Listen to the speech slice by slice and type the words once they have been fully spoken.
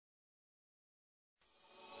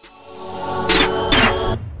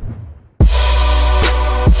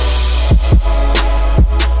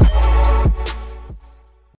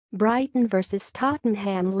Brighton vs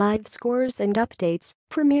Tottenham live scores and updates,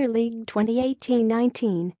 Premier League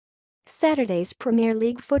 2018-19. Saturday's Premier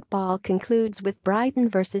League football concludes with Brighton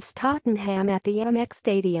vs Tottenham at the Amex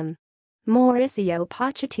Stadium. Mauricio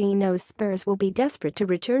Pochettino's Spurs will be desperate to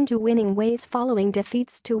return to winning ways following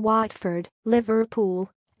defeats to Watford,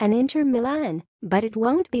 Liverpool, and Inter Milan, but it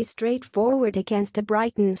won't be straightforward against a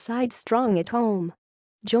Brighton side strong at home.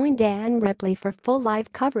 Join Dan Ripley for full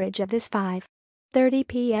live coverage of this 5:30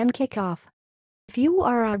 p.m. kickoff. If you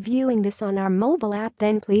are viewing this on our mobile app,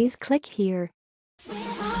 then please click here